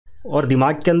और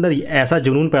दिमाग के अंदर ऐसा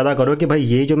जुनून पैदा करो कि भाई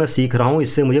ये जो मैं सीख रहा हूँ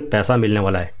इससे मुझे पैसा मिलने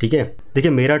वाला है। ठीक है,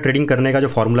 देखिए मेरा ट्रेडिंग करने का जो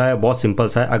फॉर्मूला है बहुत सिंपल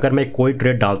सा है। अगर मैं कोई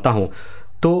ट्रेड डालता हूँ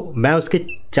तो मैं उसके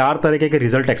 4 तरीके के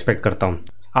रिजल्ट एक्सपेक्ट करता हूँ।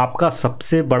 आपका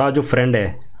सबसे बड़ा जो फ्रेंड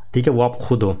है, ठीक है, वो आप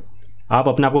खुद हो। आप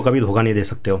अपने आप को कभी धोखा नहीं दे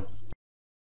सकते हो।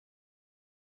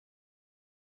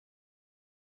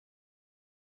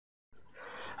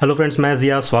 हेलो फ्रेंड्स, मैं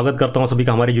जिया स्वागत करता हूं सभी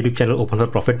का हमारे YouTube channel open for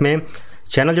profit में।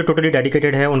 चैनल जो टोटली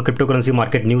डेडिकेटेड है on crypto currency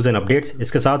market news and updates.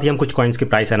 इसके साथ ही हम कुछ कॉइन्स की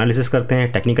प्राइस एनालिसिस करते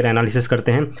हैं, टेक्निकल एनालिसिस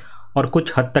करते हैं और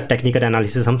कुछ हद तक टेक्निकल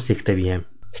एनालिसिस हम सीखते भी हैं।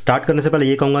 स्टार्ट करने से पहले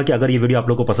ये कहूँगा कि अगर ये वीडियो आप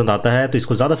लोगों को पसंद आता है तो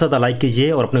इसको ज़्यादा से ज़्यादा लाइक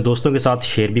कीजिए और अपने दोस्तों के साथ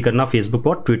शेयर भी करना फेसबुक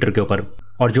और ट्विटर के ऊपर।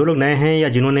 और जो लोग नए हैं या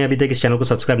जिन्होंने अभी तक इस चैनल को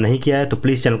सब्सक्राइब नहीं किया है तो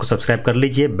प्लीज़ चैनल को सब्सक्राइब कर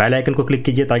लीजिए, बेल आइकन को क्लिक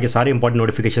कीजिए ताकि सारे इंपॉर्टेंट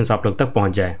नोटिफिकेशंस आप लोग तक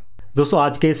पहुँच जाए। दोस्तों,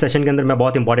 आज के इस सेशन के अंदर मैं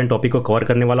बहुत इंपॉर्टेंट टॉपिक को कवर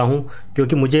करने वाला हूं,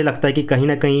 क्योंकि मुझे लगता है कि कहीं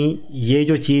ना कहीं ये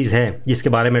जो चीज़ है जिसके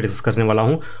बारे में डिस्कस करने वाला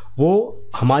हूं वो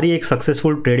हमारी एक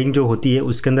सक्सेसफुल ट्रेडिंग जो होती है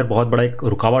उसके अंदर बहुत बड़ा एक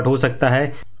रुकावट हो सकता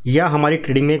है या हमारी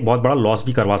ट्रेडिंग में एक बहुत बड़ा लॉस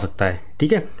भी करवा सकता है।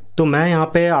 ठीक है, तो मैं यहाँ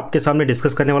पे आपके सामने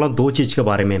डिस्कस करने वाला हूँ 2 चीज़ के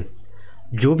बारे में।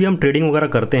 जो भी हम ट्रेडिंग वगैरह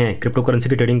करते हैं, क्रिप्टो करेंसी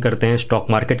की ट्रेडिंग करते हैं,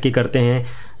 स्टॉक मार्केट की करते हैं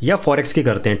या फॉरेक्स की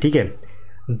करते हैं, ठीक है,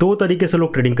 2 तरीके से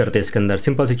लोग ट्रेडिंग करते हैं। इसके अंदर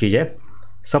सिंपल सी चीज़ है।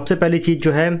 सबसे पहली चीज़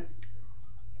जो है,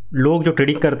 लोग जो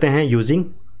ट्रेडिंग करते हैं यूजिंग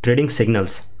ट्रेडिंग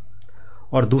सिग्नल्स,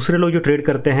 और दूसरे लोग जो ट्रेड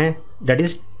करते हैं that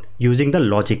is using the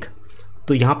logic.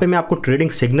 तो यहाँ पे मैं आपको ट्रेडिंग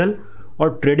सिग्नल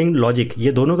और ट्रेडिंग लॉजिक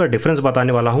ये दोनों का डिफरेंस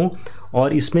बताने वाला हूँ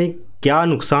और इसमें क्या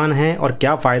नुकसान है और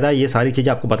क्या फ़ायदा, ये सारी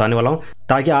चीज़ें आपको बताने वाला हूँ,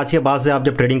 ताकि आज के बाद से आप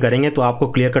जब ट्रेडिंग करेंगे तो आपको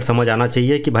क्लियर कट समझ आना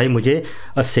चाहिए कि भाई मुझे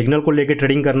सिग्नल को लेकर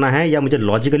ट्रेडिंग करना है या मुझे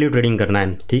लॉजिकली ट्रेडिंग करना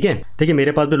है। ठीक है, देखिए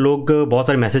मेरे पास भी लोग बहुत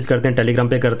सारे मैसेज करते हैं, टेलीग्राम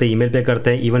पे करते हैं, ईमेल पे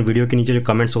करते हैं, इवन वीडियो के नीचे जो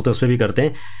कमेंट्स होते हैं उस पर भी करते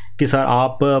हैं कि सर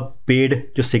आप पेड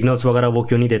जो सिग्नल्स वगैरह वो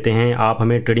क्यों नहीं देते हैं, आप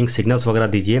हमें ट्रेडिंग सिग्नल्स वगैरह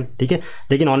दीजिए। ठीक है,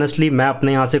 लेकिन ऑनेस्टली मैं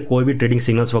अपने यहाँ से कोई भी ट्रेडिंग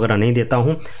सिग्नल्स वगैरह नहीं देता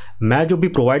हूँ। मैं जो भी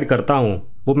प्रोवाइड करता हूँ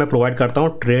वो मैं प्रोवाइड करता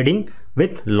हूँ ट्रेडिंग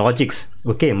विथ लॉजिक्स।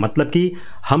 ओके, मतलब कि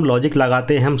हम लॉजिक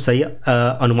लगाते हैं, हम सही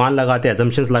अनुमान लगाते हैं,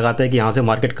 एजम्पशंस लगाते हैं कि यहाँ से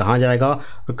मार्केट कहाँ जाएगा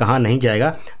और कहाँ नहीं जाएगा।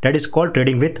 That is called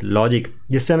trading with logic,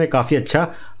 जिससे हमें काफ़ी अच्छा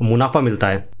मुनाफा मिलता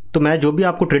है। तो मैं जो भी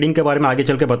आपको ट्रेडिंग के बारे में आगे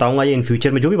चल के बताऊंगा या इन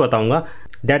फ्यूचर में जो भी बताऊंगा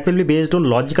that will be based on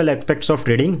logical aspects of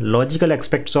trading, logical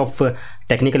aspects of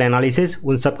technical analysis,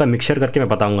 उन सब का मिक्सचर करके मैं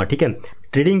बताऊंगा। ठीक है,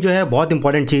 ट्रेडिंग जो है बहुत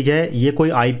इंपॉर्टेंट चीज़ है। ये कोई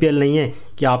IPL नहीं है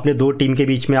कि आपने 2 टीम के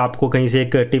बीच में आपको कहीं से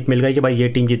एक टिप मिल गई कि भाई ये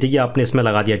टीम जीतेगी, आपने इसमें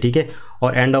लगा दिया। ठीक है,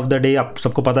 और एंड ऑफ द डे आप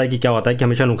सबको पता है कि क्या होता है कि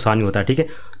हमेशा नुकसान ही होता है। ठीक है,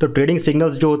 तो ट्रेडिंग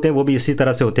सिग्नल्स जो होते हैं वो भी इसी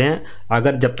तरह से होते हैं,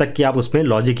 अगर जब तक कि आप उसमें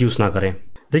लॉजिक यूज़ ना करें।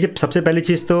 देखिए सबसे पहली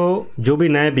चीज़ तो जो भी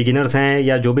नए बिगिनर्स हैं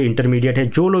या जो भी इंटरमीडिएट है,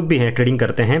 जो लोग भी हैं ट्रेडिंग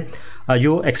करते हैं,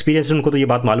 जो एक्सपीरियंस उनको तो ये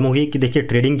बात मालूम होगी कि देखिए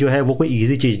ट्रेडिंग जो है वो कोई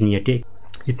इजी चीज़ नहीं है। ठीक,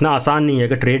 इतना आसान नहीं है।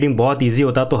 अगर ट्रेडिंग बहुत इजी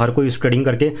होता तो हर कोई इस ट्रेडिंग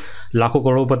करके लाखों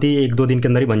करोड़पति 1-2 दिन के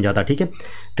अंदर ही बन जाता। ठीक है,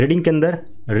 ट्रेडिंग के अंदर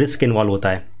रिस्क इन्वॉल्व होता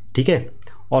है। ठीक है,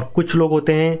 और कुछ लोग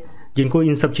होते हैं जिनको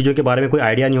इन सब चीज़ों के बारे में कोई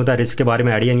आइडिया नहीं होता, रिस्क के बारे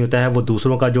में आइडिया नहीं होता है। वो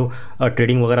दूसरों का जो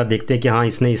ट्रेडिंग वगैरह देखते हैं कि हाँ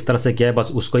इसने इस तरह से किया है, बस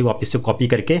उसको ही वापस से कॉपी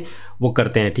करके वो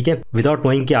करते हैं। ठीक है, विदाउट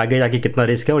नोइंग कि आगे जाके कितना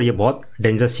रिस्क है, और ये बहुत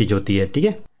डेंजरस चीज़ होती है। ठीक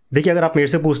है, देखिए अगर आप मेरे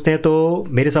से पूछते हैं तो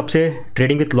मेरे हिसाब से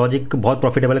ट्रेडिंग विथ लॉजिक बहुत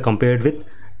प्रॉफिटेबल है compared with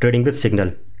trading with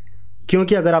signal.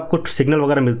 क्योंकि अगर आपको सिग्नल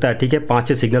वगैरह मिलता है, ठीक है,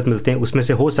 5-6 सिग्नल्स मिलते हैं, उसमें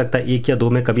से हो सकता है 1 या 2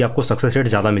 में कभी आपको सक्सेस रेट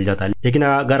ज़्यादा मिल जाता है। लेकिन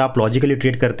अगर आप लॉजिकली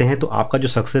ट्रेड करते हैं तो आपका जो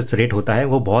सक्सेस रेट होता है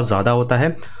वो बहुत ज़्यादा होता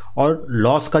है और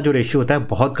लॉस का जो रेशियो होता है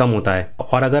बहुत कम होता है।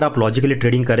 और अगर आप लॉजिकली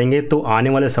ट्रेडिंग करेंगे तो आने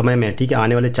वाले समय में, ठीक है,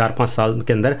 आने वाले 4-5 साल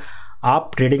के अंदर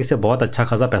आप ट्रेडिंग से बहुत अच्छा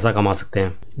खासा पैसा कमा सकते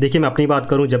हैं। देखिए मैं अपनी बात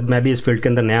करूँ, जब मैं भी इस फील्ड के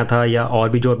अंदर नया था या और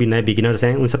भी जो अभी नए बिगिनर्स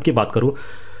हैं उन सब की बात करूँ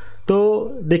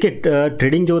तो देखिए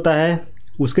ट्रेडिंग जो होता है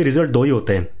उसके रिजल्ट 2 ही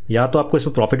होते हैं, या तो आपको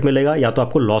इसमें प्रॉफिट मिलेगा या तो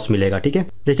आपको लॉस मिलेगा। ठीक है,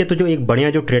 देखिए तो जो एक बढ़िया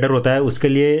जो ट्रेडर होता है उसके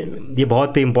लिए ये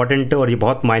बहुत इंपॉर्टेंट और ये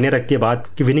बहुत मायने रखती है बात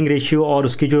कि विनिंग रेशियो और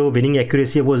उसकी जो विनिंग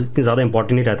एक्यूरेसी है वो इतनी ज़्यादा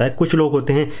इंपॉर्टेंट नहीं रहता है। कुछ लोग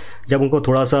होते हैं जब उनको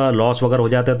थोड़ा सा लॉस वगैरह हो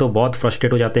जाता है तो बहुत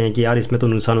फ्रस्ट्रेट हो जाते हैं कि यार इसमें तो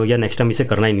नुकसान हो गया, नेक्स्ट टाइम इसे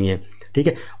करना ही नहीं है। ठीक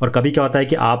है, और कभी क्या होता है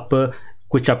कि आप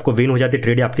कुछ आपको विन हो जाती है,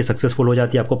 ट्रेड आपकी सक्सेसफुल हो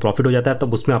जाती है, आपको प्रॉफिट हो जाता है,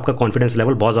 तब उसमें आपका कॉन्फिडेंस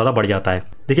लेवल बहुत ज़्यादा बढ़ जाता है।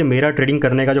 देखिए मेरा ट्रेडिंग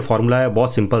करने का जो फॉर्मूला है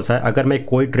बहुत सिंपल सा है। अगर मैं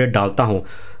कोई ट्रेड डालता हूँ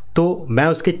तो मैं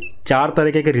उसके 4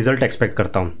 तरीके के रिजल्ट एक्सपेक्ट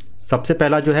करता हूँ। सबसे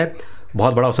पहला जो है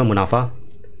बहुत बड़ा उसमें मुनाफा,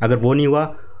 अगर वो नहीं हुआ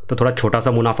तो थोड़ा छोटा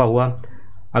सा मुनाफा हुआ,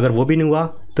 अगर वो भी नहीं हुआ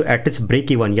तो एटलीस्ट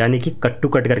ब्रेक इवन यानी कि कट टू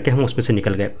कट करके हम उसमें से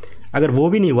निकल गए, अगर वो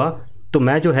भी नहीं हुआ तो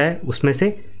मैं जो है उसमें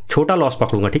से छोटा लॉस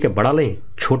पकड़ूंगा। ठीक है, बड़ा नहीं,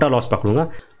 छोटा लॉस पकड़ूंगा।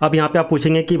 अब यहाँ पे आप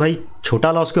पूछेंगे कि भाई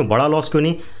छोटा लॉस क्यों, बड़ा लॉस क्यों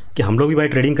नहीं, कि हम लोग भी भाई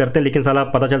ट्रेडिंग करते हैं लेकिन साला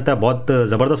पता चलता है बहुत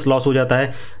ज़बरदस्त लॉस हो जाता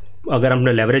है। अगर हम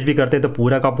लेवरेज भी करते हैं तो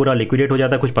पूरा का पूरा लिक्विडेट हो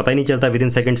जाता है, कुछ पता ही नहीं चलता विद इन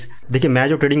सेकंड्स। देखिए मैं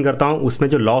जो ट्रेडिंग करता हूँ उसमें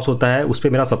जो लॉस होता है उस पर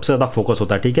मेरा सबसे ज़्यादा फोकस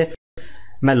होता है। ठीक है,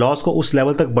 मैं लॉस को उस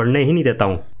लेवल तक बढ़ने ही नहीं देता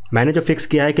हूँ। मैंने जो फिक्स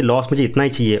किया है कि लॉस मुझे इतना ही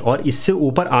चाहिए और इससे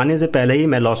ऊपर आने से पहले ही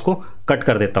मैं लॉस को कट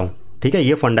कर देता हूँ, ठीक है।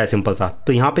 ये फंडा है सिंपल सा।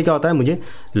 तो यहाँ पे क्या होता है, मुझे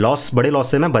बड़े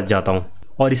लॉस से मैं बच जाता हूँ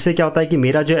और इससे क्या होता है कि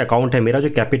मेरा जो अकाउंट है, मेरा जो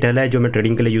कैपिटल है जो मैं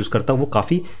ट्रेडिंग के लिए यूज़ करता हूँ वो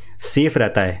काफ़ी सेफ़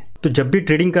रहता है। तो जब भी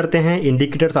ट्रेडिंग करते हैं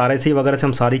इंडिकेटर्स RSI वगैरह से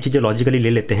हम सारी चीज़ें लॉजिकली ले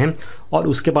लेते हैं और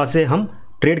उसके बाद से हम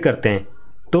ट्रेड करते हैं।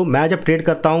 तो मैं जब ट्रेड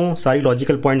करता हूँ सारी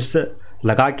लॉजिकल पॉइंट्स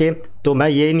लगा के, तो मैं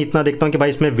ये नहीं इतना देखता हूँ कि भाई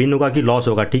इसमें विन होगा कि लॉस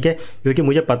होगा, ठीक है। क्योंकि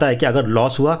मुझे पता है कि अगर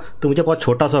लॉस हुआ तो मुझे बहुत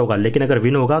छोटा सा होगा, लेकिन अगर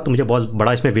विन होगा तो मुझे बहुत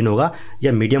बड़ा इसमें विन होगा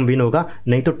या मीडियम विन होगा,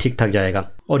 नहीं तो ठीक ठाक जाएगा।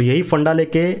 और यही फंडा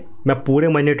लेके मैं पूरे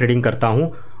महीने ट्रेडिंग करता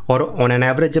हूँ और ऑन एन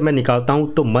एवरेज जब मैं निकालता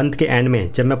हूँ तो मंथ के एंड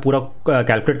में जब मैं पूरा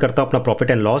कैलकुलेट करता हूँ अपना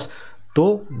प्रॉफिट एंड लॉस,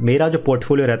 तो मेरा जो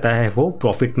पोर्टफोलियो रहता है वो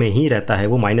प्रॉफिट में ही रहता है,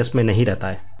 वो माइनस में नहीं रहता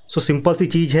है। सो सिंपल सी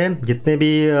चीज़ है। जितने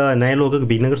भी नए लोग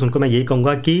बिगिनर्स उनको मैं यही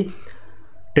कहूँगा कि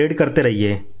ट्रेड करते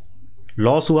रहिए।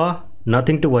 लॉस हुआ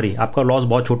नथिंग टू वरी, आपका लॉस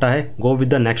बहुत छोटा है, go with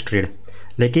the next trade.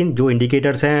 लेकिन जो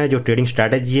इंडिकेटर्स हैं, जो ट्रेडिंग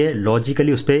स्ट्रैटेजी है,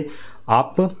 लॉजिकली उस पर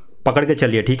आप पकड़ के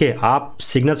चलिए, ठीक है। आप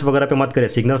सिग्नल्स वगैरह पे मत करें,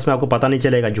 सिग्नल्स में आपको पता नहीं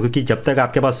चलेगा, क्योंकि जब तक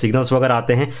आपके पास सिग्नल्स वगैरह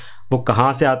आते हैं वो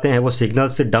कहाँ से आते हैं, वो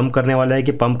सिग्नल्स से डंप करने वाले हैं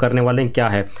कि पंप करने वाले हैं, क्या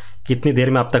है, कितनी देर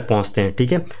में आप तक पहुँचते हैं,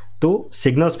 ठीक है। तो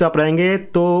सिग्नल्स पे आप रहेंगे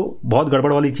तो बहुत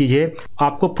गड़बड़ वाली चीज़ है।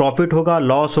 आपको प्रॉफिट होगा,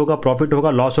 लॉस होगा, प्रॉफिट होगा,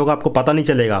 लॉस होगा, आपको पता नहीं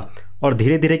चलेगा और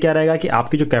धीरे धीरे क्या रहेगा कि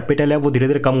आपकी जो कैपिटल है वो धीरे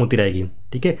धीरे कम होती रहेगी,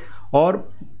 ठीक है। और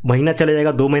महीना चले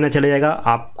जाएगा, 2 महीना चले जाएगा,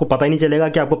 आपको पता ही नहीं चलेगा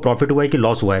कि आपको प्रॉफिट हुआ है कि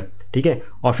लॉस हुआ है, ठीक है।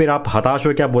 और फिर आप हताश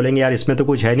हो के आप बोलेंगे यार इसमें तो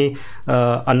कुछ है नहीं,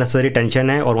 अननेसेसरी टेंशन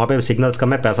है और वहाँ पे सिग्नल्स का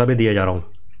मैं पैसा भी दिया जा रहा हूँ,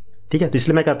 ठीक है। तो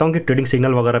इसलिए मैं कहता हूँ कि ट्रेडिंग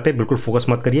सिग्नल वगैरह पे बिल्कुल फोकस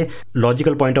मत करिए,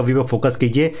 लॉजिकल पॉइंट ऑफ व्यू पे फोकस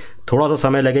कीजिए। थोड़ा सा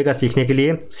समय लगेगा सीखने के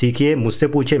लिए, सीखिए, मुझसे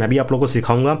पूछिए, मैं भी आप लोगों को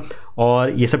सिखाऊंगा।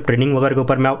 और ये सब ट्रेडिंग वगैरह के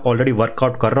ऊपर मैं ऑलरेडी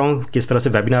वर्कआउट कर रहा हूँ, किस तरह से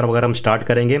वेबिनार वगैरह हम स्टार्ट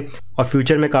करेंगे और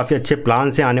फ्यूचर में काफ़ी अच्छे प्लान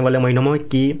से आने वाले महीनों में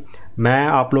कि मैं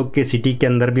आप लोग के सिटी के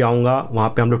अंदर भी आऊँगा, वहाँ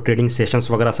पे हम लोग ट्रेडिंग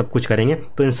सेशंस वगैरह सब कुछ करेंगे।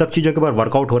 तो इन सब चीज़ों के ऊपर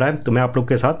वर्कआउट हो रहा है, तो मैं आप लोग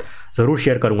के साथ ज़रूर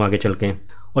शेयर करूँगा आगे चल के।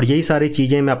 और यही सारी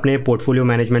चीज़ें मैं अपने पोर्टफोलियो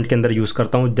मैनेजमेंट के अंदर यूज़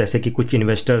करता हूँ। जैसे कि कुछ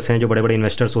इन्वेस्टर्स हैं, जो बड़े बड़े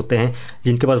इन्वेस्टर्स होते हैं,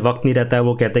 जिनके पास वक्त नहीं रहता है,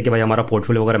 वो कहते हैं कि भाई हमारा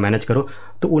पोर्टफोलियो वगैरह मैनेज करो,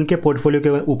 तो उनके पोर्टफोलियो के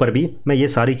ऊपर भी मैं ये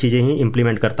सारी चीज़ें ही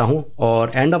इंप्लीमेंट करता हूँ।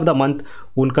 और एंड ऑफ द मंथ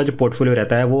उनका जो पोर्टफोलियो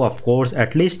रहता है वो ऑफकोर्स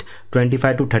एटलीस्ट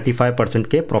 25 to 35%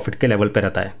 के प्रॉफिट के लेवल पर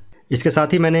रहता है। इसके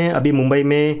साथ ही मैंने अभी मुंबई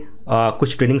में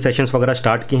कुछ ट्रेडिंग सेशंस वगैरह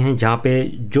स्टार्ट किए हैं, जहाँ पे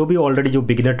जो भी ऑलरेडी जो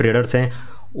बिगिनर ट्रेडर्स हैं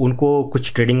उनको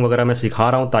कुछ ट्रेडिंग वगैरह मैं सिखा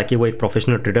रहा हूँ ताकि वो एक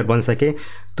प्रोफेशनल ट्रेडर बन सके।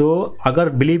 तो अगर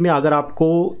बिलीव में, अगर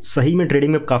आपको सही में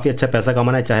ट्रेडिंग में काफ़ी अच्छा पैसा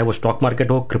कमाना है, चाहे वो स्टॉक मार्केट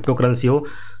हो, क्रिप्टो करेंसी हो,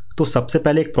 तो सबसे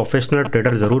पहले एक प्रोफेशनल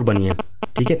ट्रेडर ज़रूर बनिए,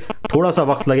 ठीक है। थोड़ा सा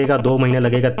वक्त लगेगा, 2 महीने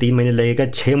लगेगा, 3 महीने लगेगा,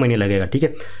 6 महीने लगेगा, ठीक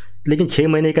है। लेकिन 6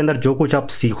 महीने के अंदर जो कुछ आप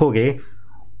सीखोगे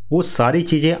वो सारी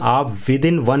चीज़ें आप विद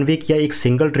इन 1 वीक या एक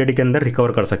सिंगल ट्रेड के अंदर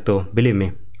रिकवर कर सकते हो, बिलीव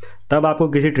में। तब आपको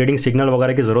किसी ट्रेडिंग सिग्नल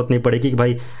वगैरह की ज़रूरत नहीं पड़ेगी कि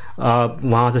भाई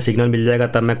वहाँ से सिग्नल मिल जाएगा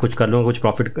तब मैं कुछ कर लूँगा, कुछ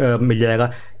प्रॉफिट मिल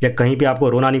जाएगा, या कहीं पे आपको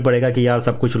रोना नहीं पड़ेगा कि यार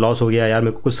सब कुछ लॉस हो गया, यार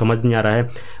मेरे को कुछ समझ नहीं आ रहा है,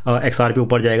 XRP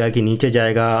ऊपर जाएगा कि नीचे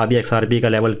जाएगा, अभी XRP का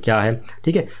लेवल क्या है,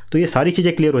 ठीक है। तो ये सारी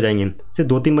चीज़ें क्लियर हो जाएंगी। सिर्फ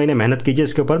 2-3 महीने मेहनत कीजिए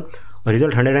इसके ऊपर,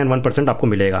 रिजल्ट 101% आपको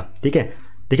मिलेगा, ठीक है।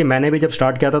 देखिए मैंने भी जब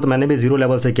स्टार्ट किया था तो मैंने भी 0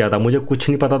 लेवल से किया था, मुझे कुछ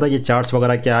नहीं पता था ये चार्ट्स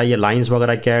वगैरह क्या है, ये लाइंस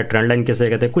वगैरह क्या है, ट्रेंड लाइन कैसे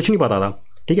कहते हैं, कुछ नहीं पता था,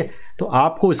 ठीक है। तो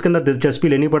आपको इसके अंदर दिलचस्पी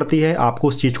लेनी पड़ती है, आपको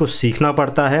उस चीज़ को सीखना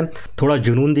पड़ता है, थोड़ा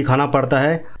जुनून दिखाना पड़ता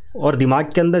है और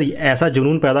दिमाग के अंदर ऐसा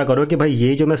जुनून पैदा करो कि भाई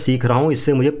ये जो मैं सीख रहा हूँ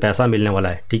इससे मुझे पैसा मिलने वाला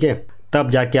है, ठीक है। तब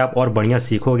जाके आप और बढ़िया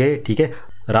सीखोगे, ठीक है।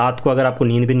 रात को अगर आपको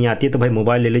नींद भी नहीं आती है तो भाई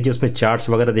मोबाइल ले लीजिए, उसमें चार्ट्स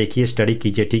वगैरह देखिए, स्टडी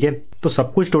कीजिए, ठीक है। तो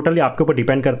सब कुछ टोटली आपके ऊपर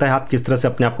डिपेंड करता है, आप किस तरह से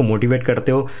अपने आप को मोटिवेट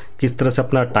करते हो, किस तरह से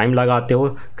अपना टाइम लगाते हो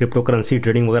क्रिप्टो करेंसी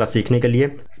ट्रेडिंग वगैरह सीखने के लिए।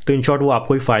 तो इन शॉर्ट वो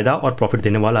आपको ही फ़ायदा और प्रॉफिट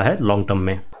देने वाला है लॉन्ग टर्म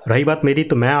में। रही बात मेरी,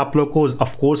 तो मैं आप लोग को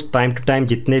ऑफकोर्स टाइम टू टाइम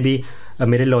जितने भी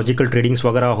मेरे लॉजिकल ट्रेडिंग्स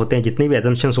वगैरह होते हैं, जितने भी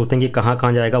एजम्पशंस होते हैं कि कहाँ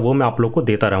कहाँ जाएगा, वो मैं आप लोग को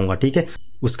देता रहूँगा, ठीक है।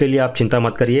 उसके लिए आप चिंता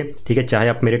मत करिए, ठीक है। चाहे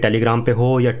आप मेरे टेलीग्राम पे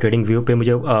हो या ट्रेडिंग व्यू पे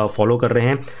मुझे फॉलो कर रहे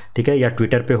हैं, ठीक है, या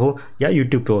ट्विटर पे हो या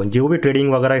यूट्यूब पे हो, जो भी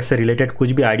ट्रेडिंग वगैरह से रिलेटेड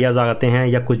कुछ भी आइडियाज़ आते हैं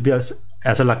या कुछ भी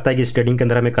ऐसा लगता है कि इस ट्रेडिंग के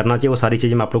अंदर हमें करना चाहिए, वो सारी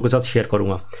चीज़ें मैं आप लोगों के साथ शेयर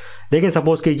करूँगा। लेकिन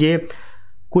सपोज़ कीजिए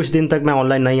कुछ दिन तक मैं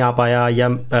ऑनलाइन नहीं आ पाया या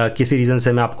किसी रीज़न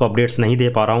से मैं आपको अपडेट्स नहीं दे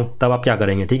पा रहा हूँ, तब आप क्या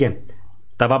करेंगे, ठीक है।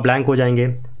 तब आप ब्लैंक हो जाएंगे,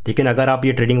 लेकिन अगर आप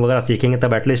ये ट्रेडिंग वगैरह सीखेंगे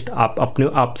तब एटलीस्ट आप अपने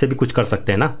आप से भी कुछ कर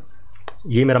सकते हैं ना,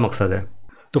 ये मेरा मकसद है।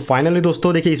 तो फाइनली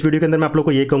दोस्तों देखिए, इस वीडियो के अंदर मैं आप लोग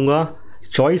को ये कहूँगा,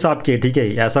 चॉइस आपकी है, ठीक है।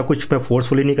 ऐसा कुछ मैं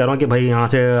फोर्सफुली नहीं कर रहा हूँ कि भाई यहाँ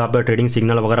से आप ट्रेडिंग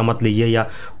सिग्नल वगैरह मत लीजिए या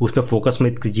उस पर फोकस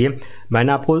मत कीजिए।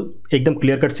 मैंने आपको एकदम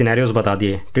क्लियर कट सिनेरियोज बता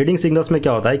दिए। ट्रेडिंग सिग्नल्स में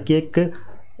क्या होता है कि एक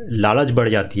लालच बढ़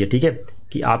जाती है, ठीक है,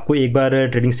 कि आपको एक बार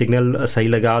ट्रेडिंग सिग्नल सही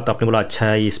लगा तो आपने बोला अच्छा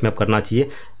है इसमें अब करना चाहिए।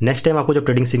 नेक्स्ट टाइम आपको जब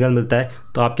ट्रेडिंग सिग्नल मिलता है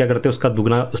तो आप क्या करते हैं, उसका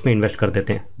दुगना उसमें इन्वेस्ट कर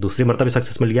देते हैं। दूसरी मरतबा भी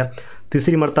सक्सेस मिल गया,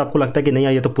 तीसरी मरतबा आपको लगता है कि नहीं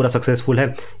यार ये तो पूरा सक्सेसफुल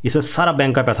है, इसमें सारा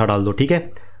बैंक का पैसा डाल दो, ठीक है,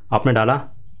 आपने डाला,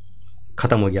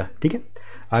 ख़त्म हो गया, ठीक है।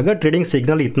 अगर ट्रेडिंग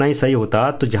सिग्नल इतना ही सही होता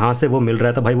तो जहाँ से वो मिल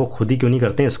रहा था भाई वो खुद ही क्यों नहीं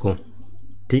करते हैं इसको,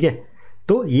 ठीक है।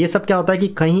 तो ये सब क्या होता है कि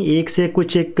कहीं एक से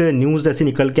कुछ एक न्यूज़ ऐसी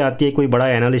निकल के आती है, कोई बड़ा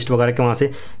एनालिस्ट वगैरह के वहाँ से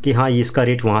कि हाँ ये इसका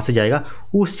रेट वहाँ से जाएगा,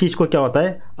 उस चीज़ को क्या होता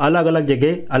है अलग अलग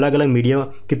जगह अलग अलग मीडिया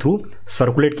के थ्रू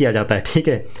सर्कुलेट किया जाता है, ठीक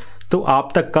है। तो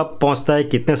आप तक कब पहुँचता है,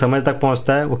 कितने समय तक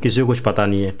पहुँचता है, वो किसी को कुछ पता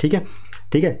नहीं है, ठीक है,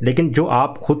 ठीक है। लेकिन जो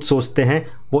आप खुद सोचते हैं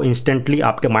वो इंस्टेंटली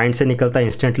आपके माइंड से निकलता है,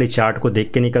 इंस्टेंटली चार्ट को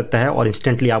देख के निकलता है और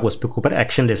इंस्टेंटली आप उस पर ऊपर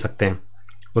एक्शन ले सकते हैं,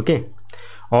 ओके।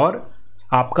 और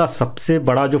आपका सबसे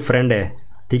बड़ा जो फ्रेंड है,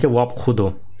 ठीक है, वो आप खुद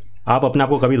हो। आप अपने आप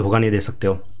को कभी धोखा नहीं दे सकते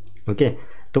हो, ओके।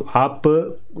 तो आप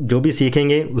जो भी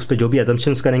सीखेंगे उस पर जो भी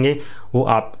अजम्पशंस करेंगे वो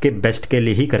आपके बेस्ट के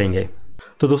लिए ही करेंगे।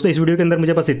 तो दोस्तों इस वीडियो के अंदर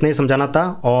मुझे बस इतना ही समझाना था,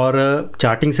 और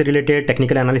चार्टिंग से रिलेटेड,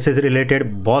 टेक्निकल एनालिसिस से रिलेटेड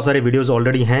बहुत सारे वीडियोस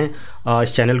ऑलरेडी हैं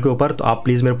इस चैनल के ऊपर, तो आप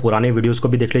प्लीज़ मेरे पुराने वीडियोस को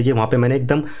भी देख लीजिए। वहाँ पे मैंने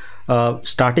एकदम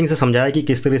स्टार्टिंग से समझाया कि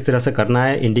किस तरह से करना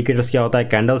है, इंडिकेटर्स क्या होता है,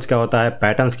 कैंडल्स क्या होता है,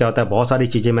 पैटर्न्स क्या होता है, बहुत सारी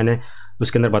चीज़ें मैंने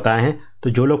उसके अंदर बताए हैं। तो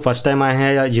जो लोग फर्स्ट टाइम आए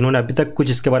हैं या जिन्होंने अभी तक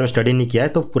कुछ इसके बारे में स्टडी नहीं किया है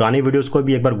तो पुरानी वीडियोज़ को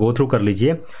भी एक बार गो थ्रू कर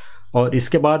लीजिए। और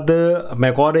इसके बाद मैं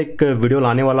एक वीडियो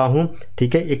लाने वाला हूँ,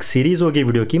 ठीक है, एक सीरीज़ होगी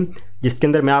वीडियो की जिसके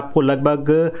अंदर मैं आपको लगभग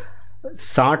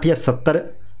 60 या 70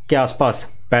 के आसपास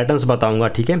पैटर्न्स बताऊंगा,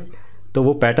 ठीक है। तो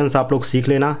वो पैटर्न्स आप लोग सीख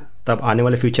लेना, तब आने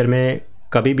वाले फ्यूचर में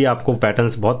कभी भी आपको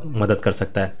पैटर्न्स बहुत मदद कर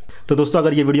सकता है। तो दोस्तों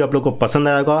अगर ये वीडियो आप लोग को पसंद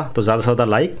आएगा तो ज़्यादा से ज़्यादा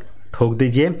लाइक ठोक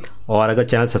दीजिए, और अगर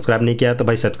चैनल सब्सक्राइब नहीं किया है तो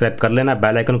भाई सब्सक्राइब कर लेना,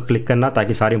 बेल आइकन को क्लिक करना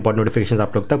ताकि सारी इंपॉर्टेंट नोटिफिकेशंस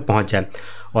आप लोग तक पहुंच जाए।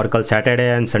 और कल सैटरडे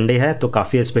एंड संडे है तो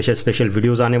काफ़ी स्पेशल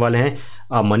वीडियोज़ आने वाले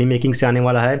हैं। मनी मेकिंग से आने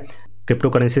वाला है, क्रिप्टो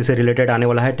करेंसी से रिलेटेड आने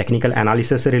वाला है, टेक्निकल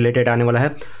एनालिसिस से रिलेटेड आने वाला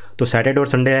है। तो सैटरडे और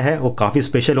संडे है वो काफ़ी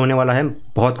स्पेशल होने वाला है,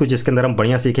 बहुत कुछ इसके अंदर हम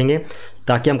बढ़िया सीखेंगे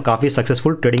ताकि हम काफ़ी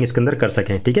सक्सेसफुल ट्रेडिंग इसके अंदर कर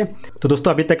सकें, ठीक है। तो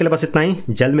दोस्तों अभी तक के लिए बस इतना ही,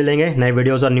 जल्द मिलेंगे नए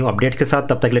वीडियोज़ और न्यू अपडेट्स के साथ,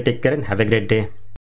 तब तक के लिए take care and have a great day.